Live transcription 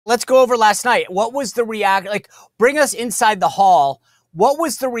let's go over last night. What was the reaction? Like, bring us inside the hall. What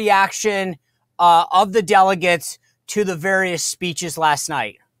was the reaction of the delegates to the various speeches last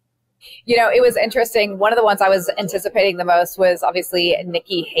night? You know, it was interesting. One of the ones I was anticipating the most was obviously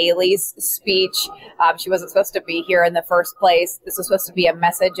Nikki Haley's speech. She wasn't supposed to be here in the first place. This was supposed to be a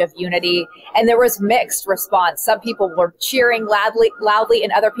message of unity. And there was mixed response. Some people were cheering loudly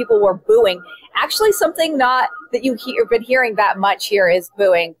and other people were booing. Actually, something not that you've been hearing that much here is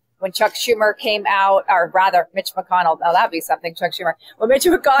booing. When Chuck Schumer came out, or rather Mitch McConnell, oh, that'd be something, Chuck Schumer. When Mitch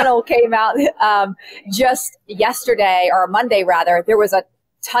McConnell came out just yesterday, or Monday rather, there was a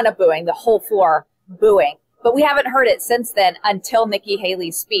ton of booing, the whole floor booing. But we haven't heard it since then until Nikki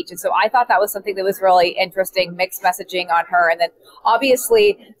Haley's speech. And so I thought that was something that was really interesting, mixed messaging on her. And then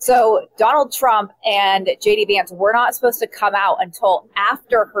obviously, so Donald Trump and JD Vance were not supposed to come out until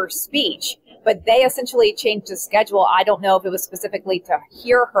after her speech, but they essentially changed the schedule. I don't know if it was specifically to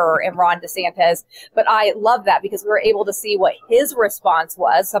hear her and Ron DeSantis, but I love that because we were able to see what his response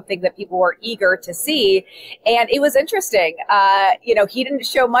was, something that people were eager to see. And it was interesting. You know, he didn't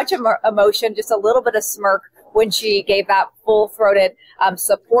show much emotion, just a little bit of smirk when she gave that full-throated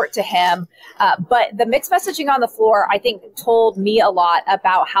support to him. But the mixed messaging on the floor, I think, told me a lot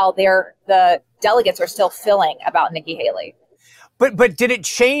about how the delegates are still feeling about Nikki Haley. But did it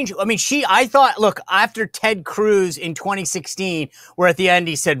change? I mean, I thought, look, after Ted Cruz in 2016, where at the end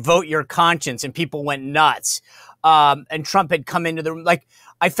he said, vote your conscience, and people went nuts, and Trump had come into the room, like,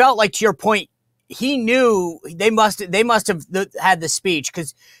 I felt like, to your point, he knew they must have had the speech,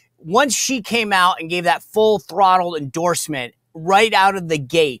 because once she came out and gave that full throttle endorsement right out of the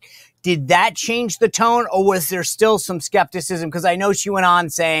gate, did that change the tone, or was there still some skepticism? Because I know she went on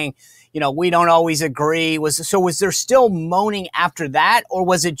saying, you know, we don't always agree. Was there still moaning after that, or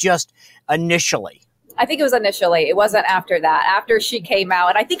was it just initially? I think it was initially. It wasn't after that. After she came out,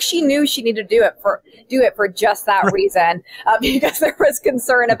 and I think she knew she needed to do it for just that reason, because there was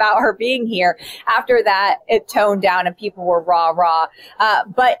concern about her being here. After that, it toned down, and people were rah.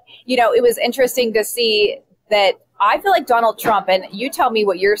 But you know, it was interesting to see that. I feel like Donald Trump, and you tell me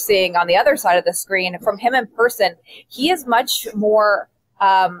what you're seeing on the other side of the screen from him in person, he is much more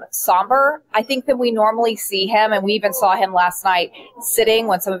somber, I think, than we normally see him. And we even saw him last night sitting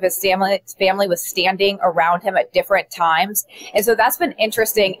when some of his family was standing around him at different times. And so that's been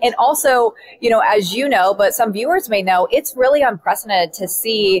interesting. And also, you know, as you know, but some viewers may know, it's really unprecedented to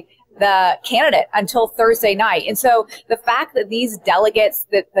see the candidate until Thursday night. And so the fact that these delegates,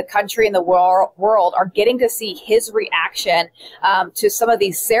 that the country and the world are getting to see his reaction to some of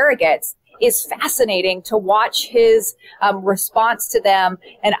these surrogates is fascinating to watch his response to them.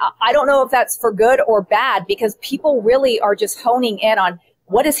 And I don't know if that's for good or bad, because people really are just honing in on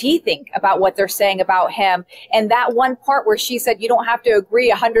what does he think about what they're saying about him? And that one part where she said, you don't have to agree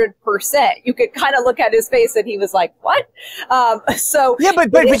 100%, you could kind of look at his face and he was like, what? So yeah,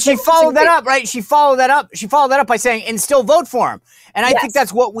 but she followed that up, right? She followed that up by saying, and still vote for him. And I think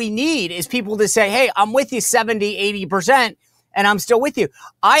that's what we need, is people to say, hey, I'm with you 70, 80%, and I'm still with you.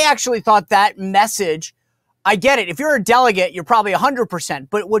 I actually thought that message, I get it. If you're a delegate, you're probably 100%.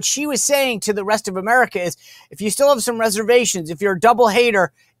 But what she was saying to the rest of America is, if you still have some reservations, if you're a double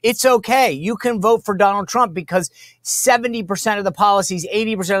hater, it's okay. You can vote for Donald Trump, because 70% of the policies,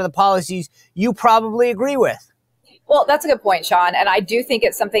 80% of the policies, you probably agree with. Well, that's a good point, Sean. And I do think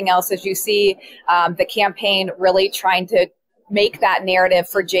it's something else, as you see the campaign really trying to make that narrative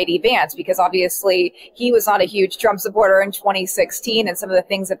for JD Vance, because obviously he was not a huge Trump supporter in 2016, and some of the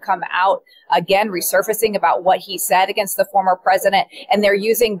things have come out again, resurfacing about what he said against the former president. And they're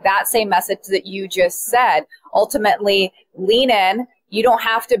using that same message that you just said. Ultimately, lean in. You don't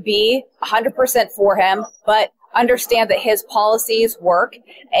have to be 100% for him, but understand that his policies work,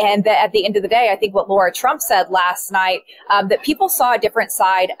 and that at the end of the day, I think what Laura Trump said last night, that people saw a different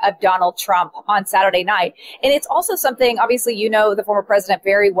side of Donald Trump on Saturday night. And it's also something, obviously, you know the former president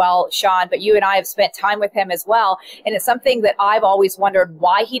very well, Sean, but you and I have spent time with him as well. And it's something that I've always wondered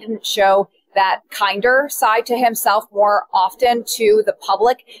why he didn't show that kinder side to himself more often to the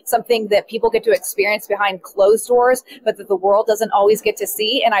public, something that people get to experience behind closed doors, but that the world doesn't always get to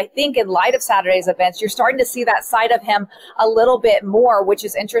see. And I think in light of Saturday's events, you're starting to see that side of him a little bit more, which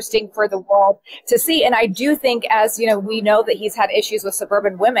is interesting for the world to see. And I do think, as you know, we know that he's had issues with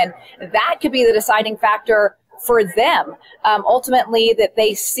suburban women, that could be the deciding factor for them, ultimately, that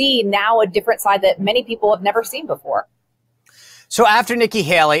they see now a different side that many people have never seen before. So after Nikki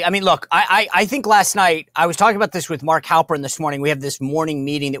Haley, I mean, look, I think last night, I was talking about this with Mark Halperin this morning. We have this morning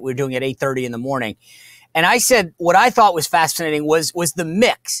meeting that we're doing at 8:30 in the morning. And I said, what I thought was fascinating was the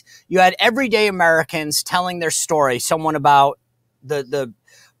mix. You had everyday Americans telling their story, someone about the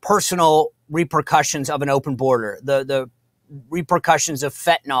personal repercussions of an open border, the repercussions of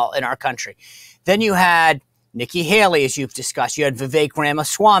fentanyl in our country. Then you had Nikki Haley, as you've discussed. You had Vivek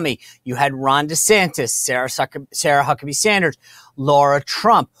Ramaswamy. You had Ron DeSantis, Sarah Huckabee Sanders, Laura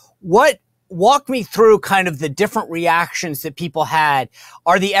Trump. Walk me through kind of the different reactions that people had.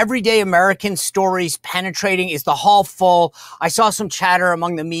 Are the everyday American stories penetrating? Is the hall full? I saw some chatter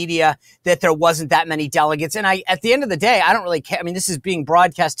among the media that there wasn't that many delegates. And at the end of the day, I don't really care. I mean, this is being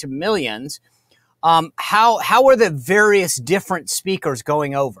broadcast to millions. How are the various different speakers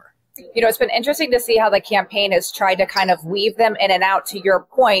going over? You know, it's been interesting to see how the campaign has tried to kind of weave them in and out, to your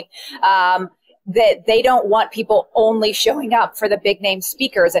point. That they don't want people only showing up for the big name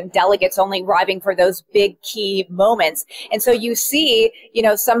speakers and delegates only arriving for those big key moments. And so you see, you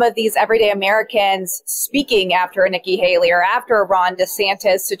know, some of these everyday Americans speaking after a Nikki Haley or after a Ron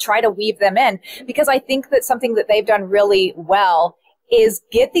DeSantis to try to weave them in, because I think that something that they've done really well is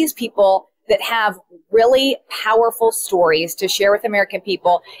get these people that have really powerful stories to share with American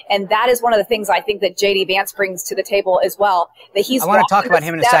people. And that is one of the things I think that JD Vance brings to the table as well. That I want to talk about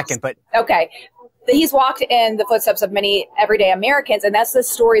him in a second, but okay. He's walked in the footsteps of many everyday Americans, and that's the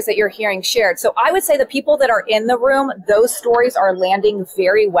stories that you're hearing shared. So I would say the people that are in the room, those stories are landing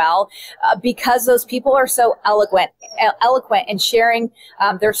very well because those people are so eloquent in sharing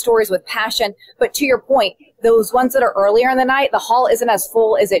their stories with passion. But to your point, those ones that are earlier in the night, the hall isn't as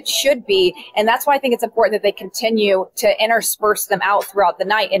full as it should be. And that's why I think it's important that they continue to intersperse them out throughout the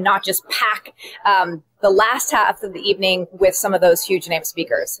night and not just pack the last half of the evening with some of those huge name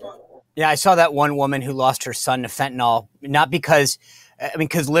speakers. Yeah, I saw that one woman who lost her son to fentanyl, not because,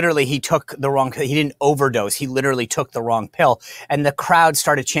 because literally he took the wrong, he didn't overdose. He literally took the wrong pill. And the crowd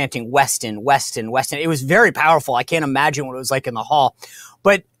started chanting Weston, Weston, Weston. It was very powerful. I can't imagine what it was like in the hall.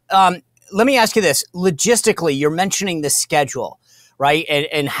 But let me ask you this. Logistically, you're mentioning the schedule, right?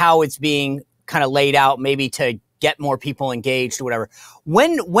 And how it's being kind of laid out maybe to get more people engaged or whatever.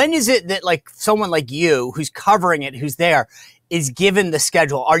 When is it that like someone like you who's covering it, who's there, is given the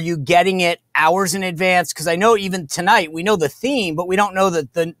schedule? Are you getting it hours in advance? Because I know even tonight we know the theme, but we don't know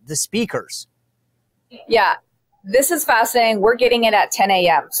the speakers. Yeah, this is fascinating. We're getting it at 10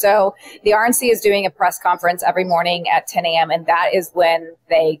 a.m. So the RNC is doing a press conference every morning at 10 a.m. And that is when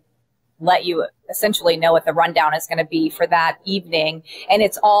they let you essentially know what the rundown is going to be for that evening. And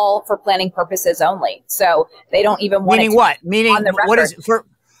it's all for planning purposes only. So they don't even want Meaning what? Meaning on the record. What is for?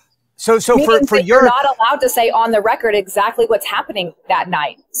 So for you're not allowed to say on the record exactly what's happening that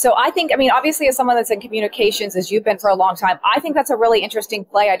night. So I think, I mean, obviously as someone that's in communications, as you've been for a long time, I think that's a really interesting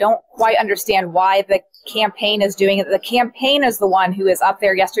play. I don't quite understand why the campaign is doing it. The campaign is the one who is up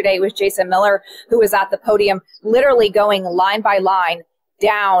there. Yesterday it was Jason Miller who was at the podium, literally going line by line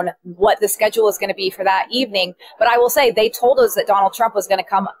down what the schedule is going to be for that evening. But I will say they told us that Donald Trump was going to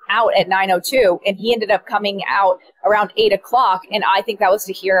come out at 9:02 and he ended up coming out around 8 o'clock. And I think that was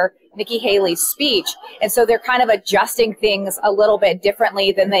to hear Nikki Haley's speech. And so they're kind of adjusting things a little bit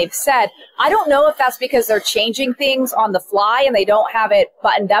differently than they've said. I don't know if that's because they're changing things on the fly and they don't have it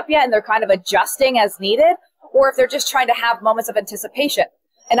buttoned up yet and they're kind of adjusting as needed, or if they're just trying to have moments of anticipation.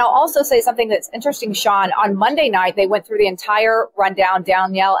 And I'll also say something that's interesting, Sean. On Monday night, they went through the entire rundown.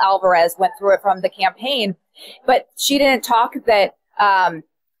 Danielle Alvarez went through it from the campaign, but she didn't talk that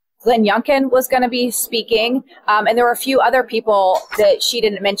Glenn Youngkin was going to be speaking. And there were a few other people that she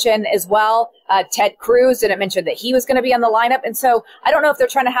didn't mention as well. Ted Cruz didn't mention that he was going to be on the lineup. And so I don't know if they're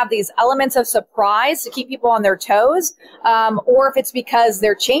trying to have these elements of surprise to keep people on their toes, or if it's because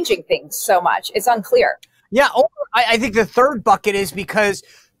they're changing things so much. It's unclear. Yeah, or I think the third bucket is because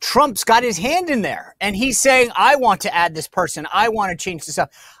Trump's got his hand in there and he's saying, I want to add this person. I want to change this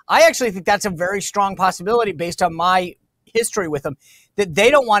up. I actually think that's a very strong possibility based on my history with him, that they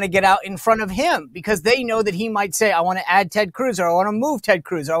don't want to get out in front of him because they know that he might say, I want to add Ted Cruz, or I want to move Ted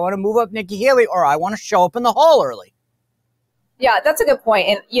Cruz, or I want to move up Nikki Haley, or I want to show up in the hall early. Yeah, that's a good point.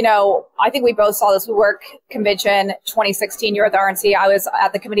 And, you know, I think we both saw this. We work convention 2016. You're at the RNC. I was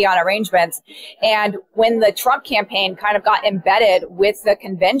at the Committee on Arrangements. And when the Trump campaign kind of got embedded with the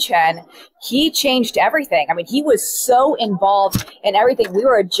convention, he changed everything. I mean, he was so involved in everything. We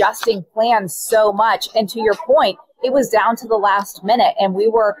were adjusting plans so much. And to your point, it was down to the last minute. And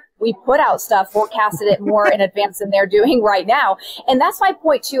we put out stuff, forecasted it more in advance than they're doing right now. And that's my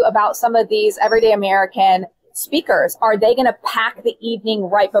point, too, about some of these everyday American speakers. Are they going to pack the evening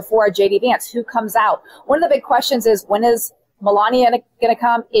right before JD Vance? Who comes out? One of the big questions is, when is Melania going to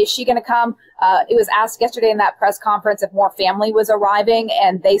come? Is she going to come? It was asked yesterday in that press conference if more family was arriving,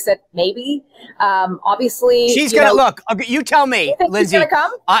 and they said maybe. Obviously, she's going to look. Okay, you tell me, you think Lyndsay. She's going to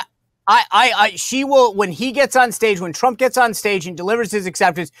come? She will, when he gets on stage, when Trump gets on stage and delivers his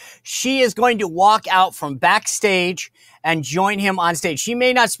acceptance, she is going to walk out from backstage and join him on stage. She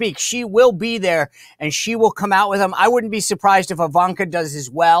may not speak. She will be there and she will come out with him. I wouldn't be surprised if Ivanka does as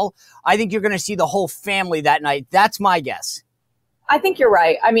well. I think you're going to see the whole family that night. That's my guess. I think you're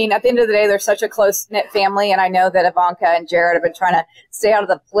right. I mean, at the end of the day, they're such a close-knit family, and I know that Ivanka and Jared have been trying to stay out of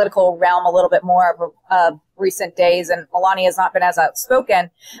the political realm a little bit more of recent days, and Melania has not been as outspoken.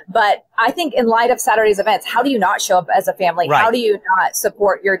 But I think in light of Saturday's events, how do you not show up as a family? Right. How do you not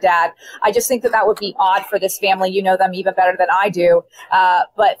support your dad? I just think that that would be odd for this family. You know them even better than I do.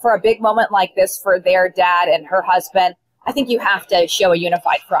 But for a big moment like this for their dad and her husband, I think you have to show a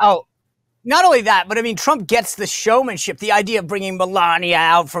unified front. Oh. Not only that, but I mean, Trump gets the showmanship, the idea of bringing Melania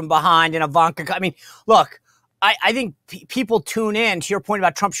out from behind and Ivanka. I mean, look, I think people tune in to your point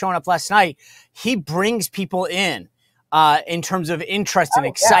about Trump showing up last night. He brings people in terms of interest and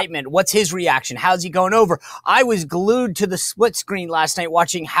excitement. Yeah. What's his reaction? How's he going over? I was glued to the split screen last night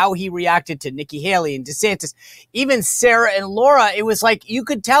watching how he reacted to Nikki Haley and DeSantis. Even Sarah and Laura, it was like you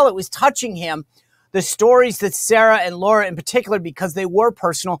could tell it was touching him. The stories that Sarah and Laura in particular, because they were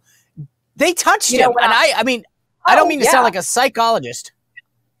personal, they touched him. And I mean, I don't mean to sound like a psychologist.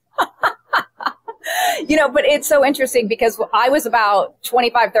 But it's so interesting because I was about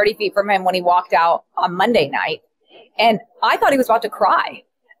 25, 30 feet from him when he walked out on Monday night. And I thought he was about to cry.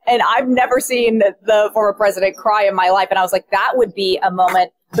 And I've never seen the former president cry in my life. And I was like, that would be a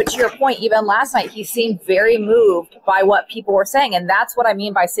moment. But to your point, even last night, he seemed very moved by what people were saying. And that's what I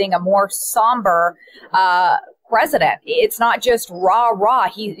mean by seeing a more somber president. It's not just rah.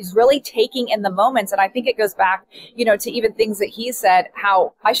 He's really taking in the moments. And I think it goes back, to even things that he said,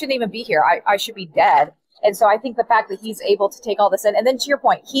 how I shouldn't even be here. I should be dead. And so I think the fact that he's able to take all this in, and then to your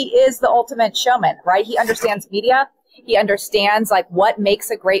point, he is the ultimate showman, right? He understands media. He understands like what makes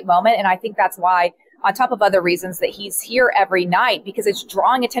a great moment. And I think that's why, on top of other reasons, that he's here every night, because it's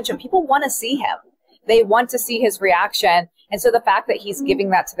drawing attention. People want to see him. They want to see his reaction. And so the fact that he's giving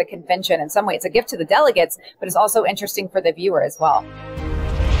that to the convention, in some way, it's a gift to the delegates, but it's also interesting for the viewer as well.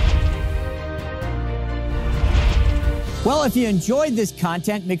 Well, if you enjoyed this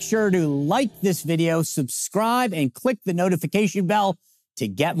content, make sure to like this video, subscribe, and click the notification bell to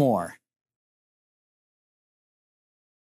get more.